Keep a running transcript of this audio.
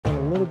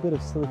little bit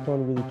of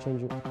silicone really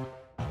change your...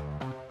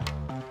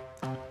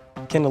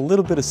 Can a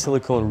little bit of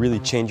silicone really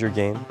change your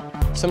game?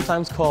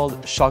 Sometimes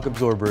called shock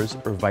absorbers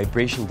or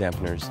vibration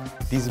dampeners,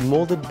 these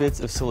molded bits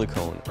of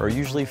silicone are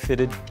usually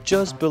fitted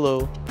just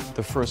below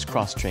the first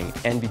cross string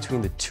and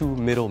between the two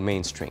middle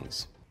main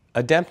strings.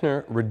 A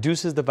dampener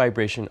reduces the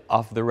vibration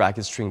off the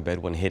racket string bed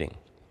when hitting.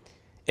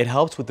 It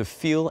helps with the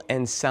feel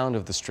and sound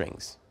of the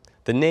strings.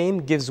 The name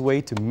gives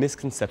way to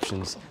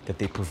misconceptions that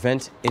they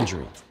prevent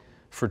injury.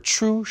 For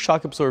true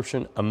shock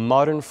absorption, a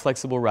modern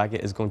flexible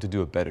racket is going to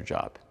do a better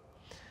job.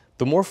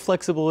 The more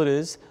flexible it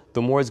is,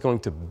 the more it's going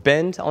to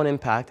bend on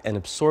impact and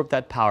absorb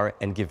that power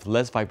and give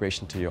less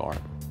vibration to your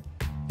arm.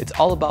 It's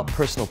all about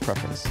personal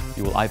preference.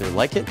 You will either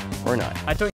like it or not.